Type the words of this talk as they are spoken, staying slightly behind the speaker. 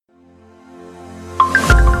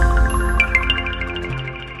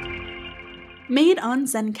Made on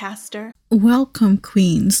Zencaster. Welcome,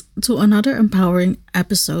 Queens, to another empowering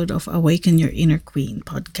episode of Awaken Your Inner Queen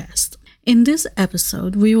podcast. In this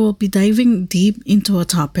episode, we will be diving deep into a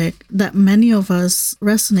topic that many of us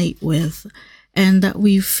resonate with and that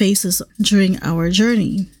we faces during our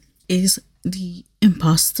journey is the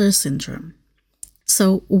imposter syndrome.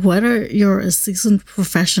 So whether you're a seasoned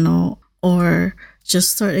professional or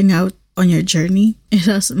just starting out on your journey, it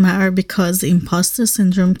doesn't matter because the imposter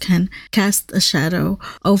syndrome can cast a shadow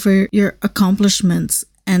over your accomplishments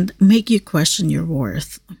and make you question your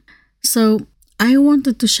worth. So I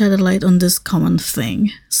wanted to shed a light on this common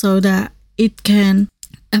thing so that it can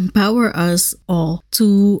empower us all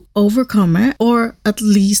to overcome it, or at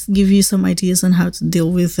least give you some ideas on how to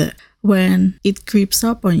deal with it when it creeps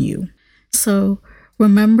up on you. So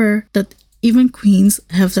remember that even queens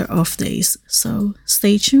have their off days, so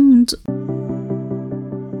stay tuned.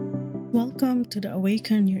 Welcome to the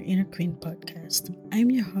Awaken Your Inner Queen podcast. I'm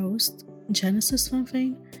your host, Genesis Van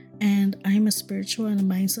Veen, and I'm a spiritual and a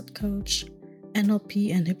mindset coach,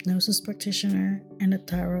 NLP and hypnosis practitioner, and a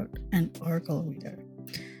tarot and oracle reader.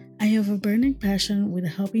 I have a burning passion with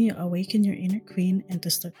helping you awaken your inner queen and to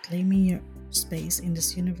start claiming your space in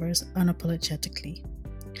this universe unapologetically.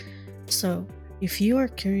 So, if you are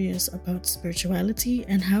curious about spirituality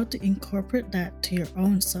and how to incorporate that to your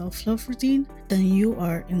own self-love routine, then you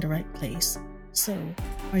are in the right place. So,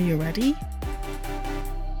 are you ready?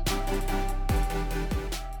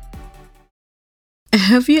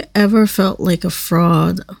 Have you ever felt like a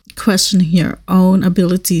fraud, questioning your own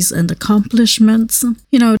abilities and accomplishments?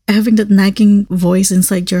 Having that nagging voice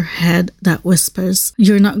inside your head that whispers,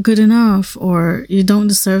 you're not good enough, or you don't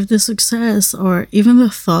deserve this success, or even the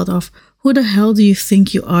thought of, who the hell do you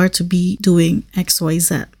think you are to be doing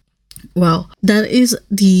XYZ? Well, that is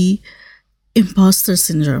the imposter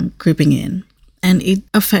syndrome creeping in, and it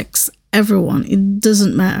affects everyone. It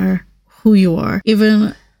doesn't matter who you are,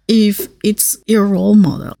 even if it's your role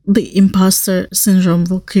model. The imposter syndrome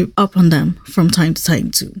will creep up on them from time to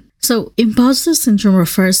time too. So, imposter syndrome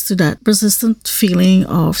refers to that persistent feeling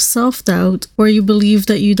of self-doubt where you believe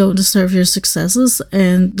that you don't deserve your successes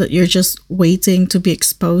and that you're just waiting to be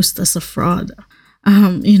exposed as a fraud.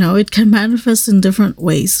 It can manifest in different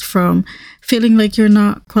ways, from feeling like you're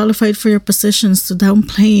not qualified for your positions to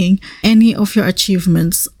downplaying any of your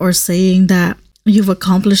achievements or saying that you've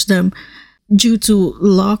accomplished them due to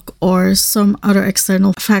luck or some other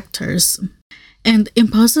external factors. And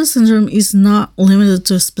imposter syndrome is not limited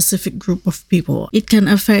to a specific group of people. It can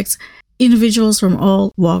affect individuals from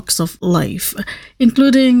all walks of life,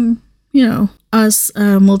 including, us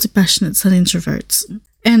multi-passionates and introverts.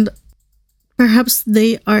 And perhaps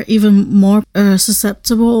they are even more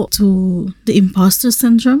susceptible to the imposter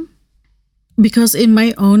syndrome, because in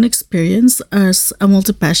my own experience as a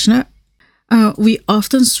multi-passionate, we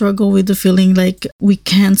often struggle with the feeling like we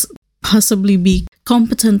can't possibly be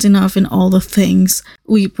competent enough in all the things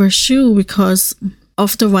we pursue because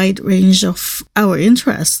of the wide range of our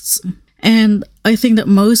interests. And I think that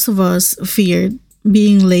most of us feared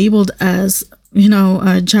being labeled as,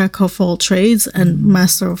 a jack of all trades and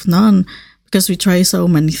master of none because we try so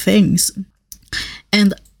many things.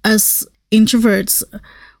 And as introverts,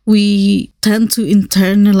 we tend to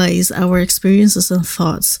internalize our experiences and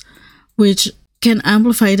thoughts, which can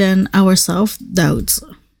amplify then our self-doubts.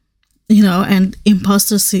 And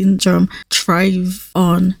imposter syndrome thrive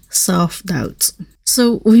on self-doubt.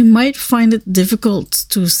 So we might find it difficult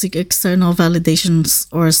to seek external validations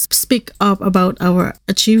or speak up about our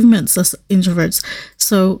achievements as introverts.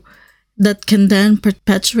 So that can then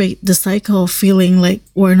perpetuate the cycle of feeling like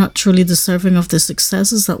we're not truly deserving of the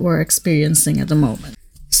successes that we're experiencing at the moment.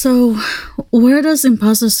 So where does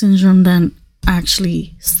imposter syndrome then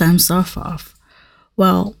actually stems off of?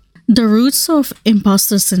 Well, the roots of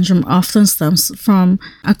imposter syndrome often stems from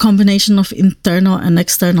a combination of internal and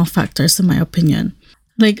external factors, in my opinion.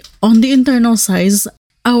 Like on the internal side,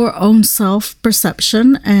 our own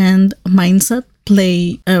self-perception and mindset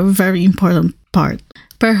play a very important part.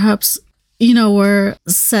 Perhaps, we're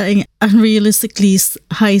setting unrealistically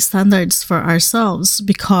high standards for ourselves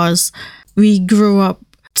because we grew up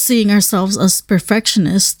seeing ourselves as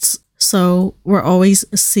perfectionists. So we're always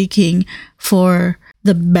seeking for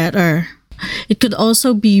the better. It could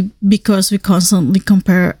also be because we constantly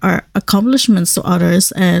compare our accomplishments to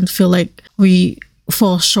others and feel like we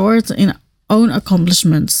fall short in our own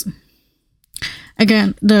accomplishments.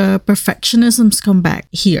 Again, the perfectionisms come back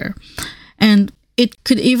here. And it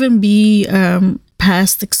could even be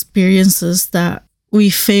past experiences that we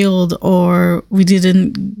failed or we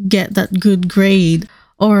didn't get that good grade,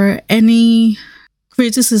 or any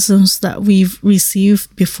criticisms that we've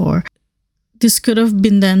received before. this could have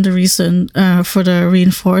been then the reason for the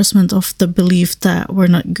reinforcement of the belief that we're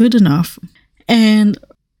not good enough. And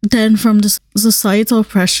then from the societal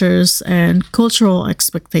pressures and cultural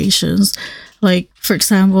expectations, like, for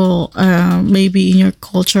example, maybe in your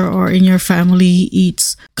culture or in your family,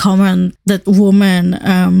 it's common that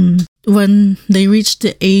women, when they reach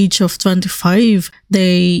the age of 25,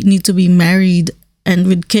 they need to be married and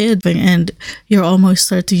with kids, and you're almost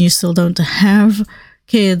 30, you still don't have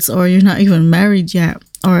kids, or you're not even married yet,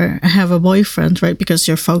 or have a boyfriend, right? Because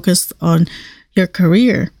you're focused on your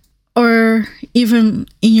career. Or even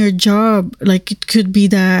in your job, like, it could be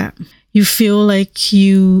that you feel like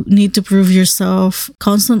you need to prove yourself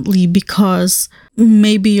constantly because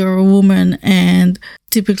maybe you're a woman and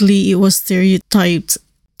typically it was stereotyped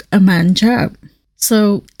a man job.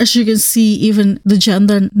 So as you can see, even the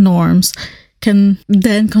gender norms can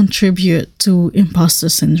then contribute to imposter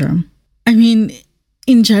syndrome. I mean,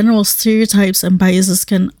 in general, stereotypes and biases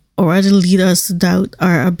can already lead us to doubt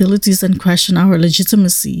our abilities and question our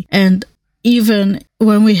legitimacy. And even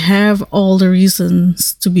when we have all the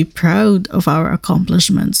reasons to be proud of our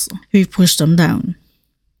accomplishments, we push them down.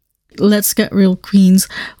 Let's get real, queens.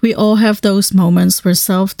 We all have those moments where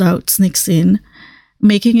self-doubt sneaks in,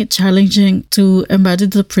 making it challenging to embody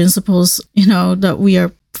the principles, that we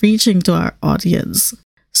are preaching to our audience.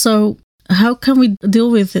 So how can we deal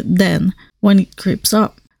with it then when it creeps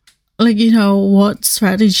up? Like, what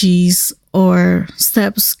strategies or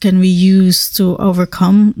steps can we use to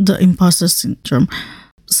overcome the imposter syndrome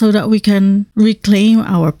so that we can reclaim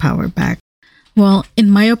our power back? Well, in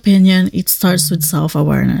my opinion, it starts with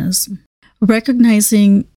self-awareness.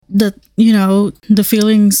 Recognizing that, the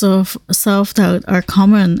feelings of self-doubt are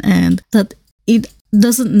common and that it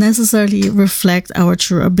doesn't necessarily reflect our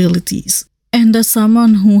true abilities. And as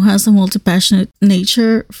someone who has a multi-passionate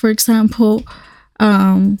nature, for example,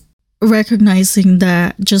 recognizing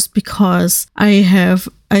that just because I have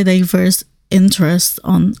a diverse interest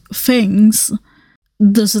on things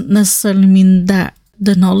doesn't necessarily mean that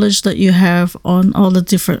the knowledge that you have on all the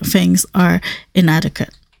different things are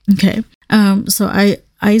inadequate. Okay. So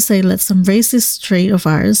I say let's embrace this trait of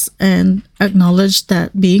ours and acknowledge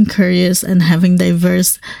that being curious and having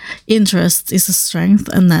diverse interests is a strength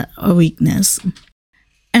and not a weakness.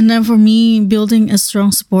 And then for me, building a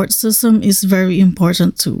strong support system is very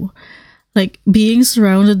important too. Like, being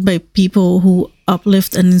surrounded by people who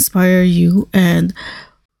uplift and inspire you and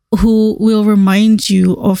who will remind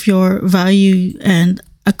you of your value and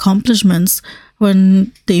accomplishments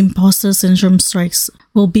when the imposter syndrome strikes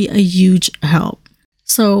will be a huge help.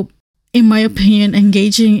 So, in my opinion,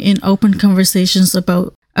 engaging in open conversations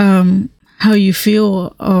about how you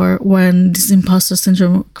feel or when this imposter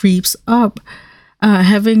syndrome creeps up,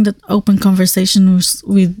 having that open conversations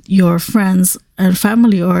with your friends and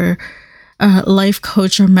family or life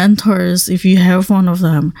coach or mentors, if you have one of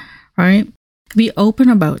them, right? Be open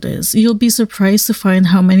about this. You'll be surprised to find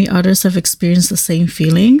how many others have experienced the same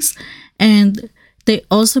feelings, and they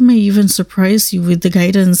also may even surprise you with the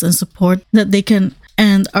guidance and support that they can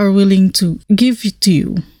and are willing to give to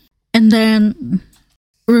you. And then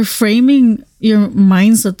reframing your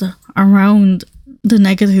mindset around the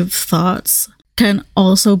negative thoughts can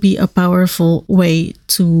also be a powerful way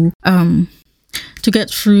to get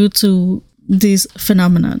through to this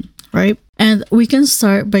phenomenon, right? And we can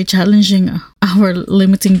start by challenging our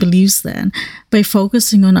limiting beliefs then, by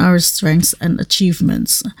focusing on our strengths and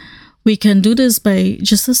achievements. We can do this by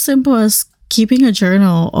just as simple as keeping a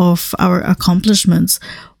journal of our accomplishments,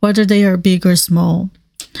 whether they are big or small.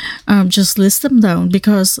 Just list them down,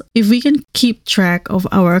 because if we can keep track of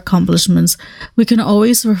our accomplishments, we can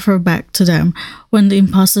always refer back to them when the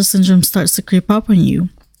imposter syndrome starts to creep up on you.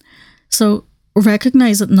 So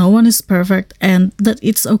recognize that no one is perfect and that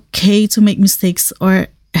it's okay to make mistakes or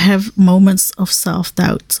have moments of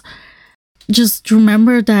self-doubt. Just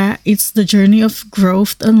remember that it's the journey of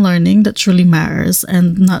growth and learning that truly matters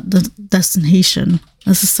and not the destination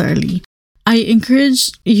necessarily. I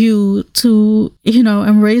encourage you to,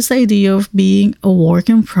 embrace the idea of being a work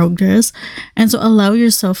in progress and to allow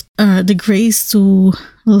yourself the grace to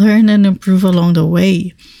learn and improve along the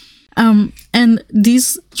way. And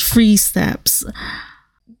these 3 steps,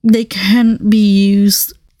 they can be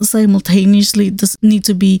used simultaneously. It doesn't need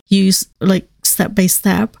to be used like step by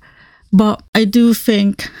step. But I do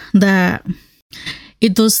think that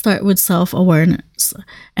it does start with self-awareness.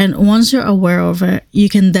 And once you're aware of it, you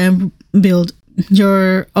can then build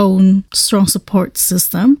your own strong support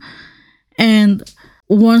system. And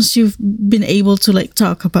once you've been able to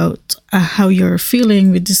talk about how you're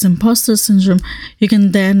feeling with this imposter syndrome, you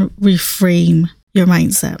can then reframe your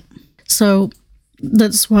mindset. So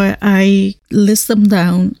that's why I list them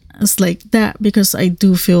down as like that, because I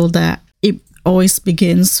do feel that it always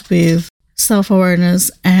begins with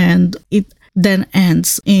self-awareness and it then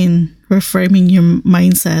ends in reframing your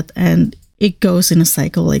mindset, and it goes in a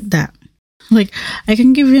cycle like that. Like, I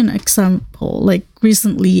can give you an example. Like,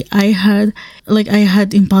 recently I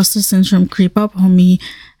had imposter syndrome creep up on me,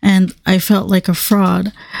 and I felt like a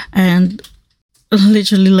fraud, and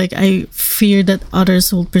literally, like, I fear that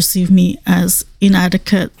others will perceive me as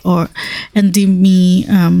inadequate and deem me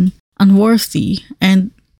unworthy.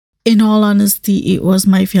 And in all honesty, it was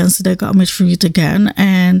my fiance that got me through it again,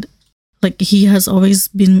 and like, he has always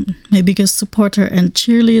been my biggest supporter and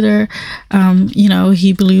cheerleader.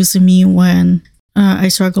 He believes in me when I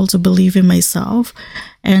struggle to believe in myself,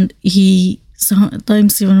 and he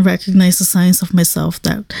sometimes even recognizes signs of my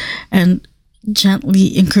self-doubt and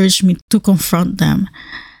gently encouraged me to confront them,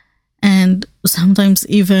 and sometimes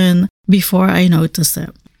even before I notice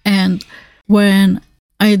it. And when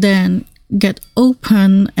I then get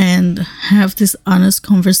open and have these honest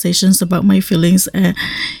conversations about my feelings,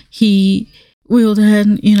 he will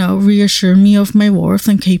then, reassure me of my worth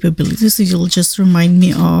and capabilities. He'll just remind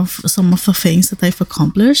me of some of the things that I've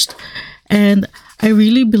accomplished. And I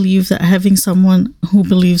really believe that having someone who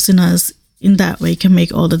believes in us in that way can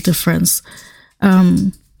make all the difference.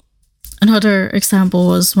 Another example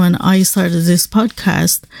was when I started this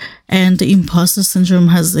podcast, and the imposter syndrome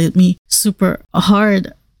has hit me super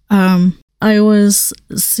hard. I was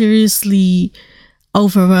seriously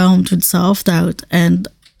overwhelmed with self-doubt and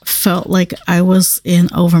felt like I was in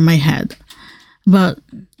over my head. But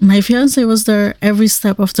my fiance was there every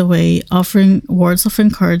step of the way, offering words of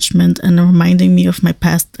encouragement and reminding me of my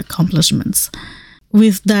past accomplishments.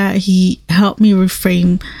 With that, he helped me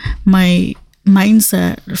reframe my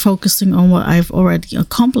mindset, focusing on what I've already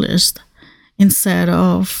accomplished, instead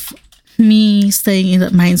of me staying in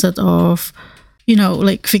that mindset of,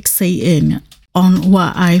 fixating on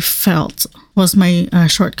what I felt was my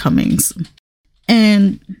shortcomings.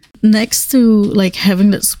 And next to like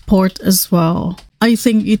having that support as well, I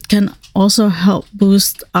think it can also help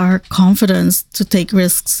boost our confidence to take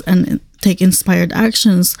risks and take inspired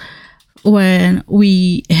actions when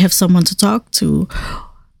we have someone to talk to,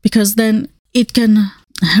 because then it can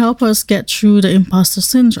help us get through the imposter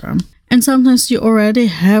syndrome. And sometimes you already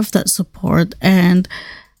have that support, and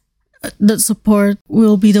that support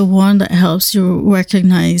will be the one that helps you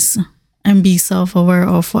recognize and be self-aware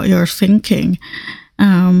of what you're thinking.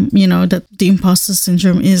 That the imposter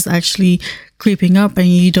syndrome is actually creeping up and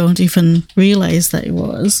you don't even realize that it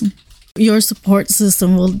was. Your support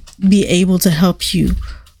system will be able to help you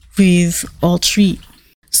with all three.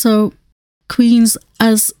 So, Queens,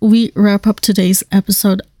 as we wrap up today's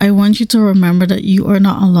episode, I want you to remember that you are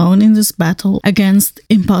not alone in this battle against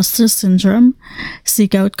imposter syndrome.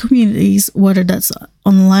 Seek out communities, whether that's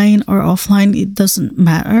online or offline, it doesn't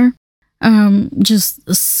matter.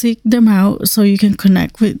 Just seek them out so you can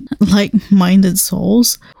connect with like-minded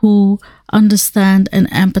souls who understand and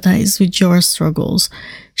empathize with your struggles.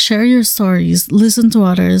 Share your stories, listen to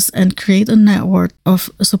others, and create a network of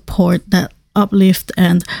support that uplift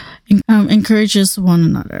and encourages one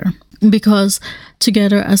another. Because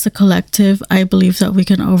together as a collective, I believe that we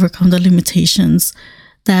can overcome the limitations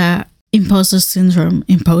that imposter syndrome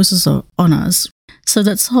imposes on us. So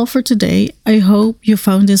that's all for today. I hope you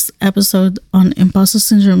found this episode on imposter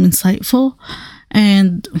syndrome insightful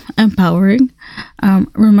and empowering.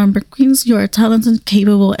 Remember, Queens, you are talented,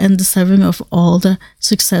 capable, and deserving of all the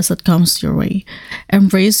success that comes your way.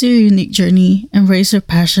 Embrace your unique journey, embrace your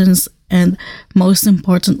passions, and most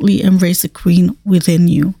importantly, embrace the queen within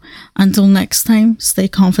you. Until next time, stay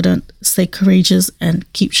confident, stay courageous,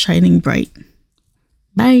 and keep shining bright.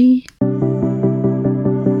 Bye!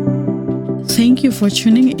 Thank you for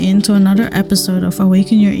tuning in to another episode of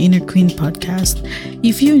Awaken Your Inner Queen podcast.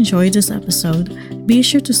 If you enjoyed this episode, be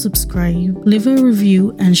sure to subscribe, leave a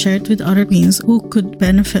review, and share it with other queens who could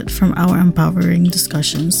benefit from our empowering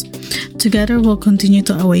discussions. Together, we'll continue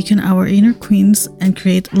to awaken our inner queens and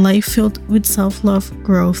create life filled with self-love,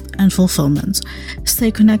 growth, and fulfillment.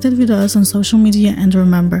 Stay connected with us on social media, and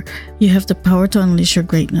remember, you have the power to unleash your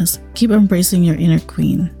greatness. Keep embracing your inner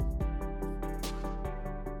queen.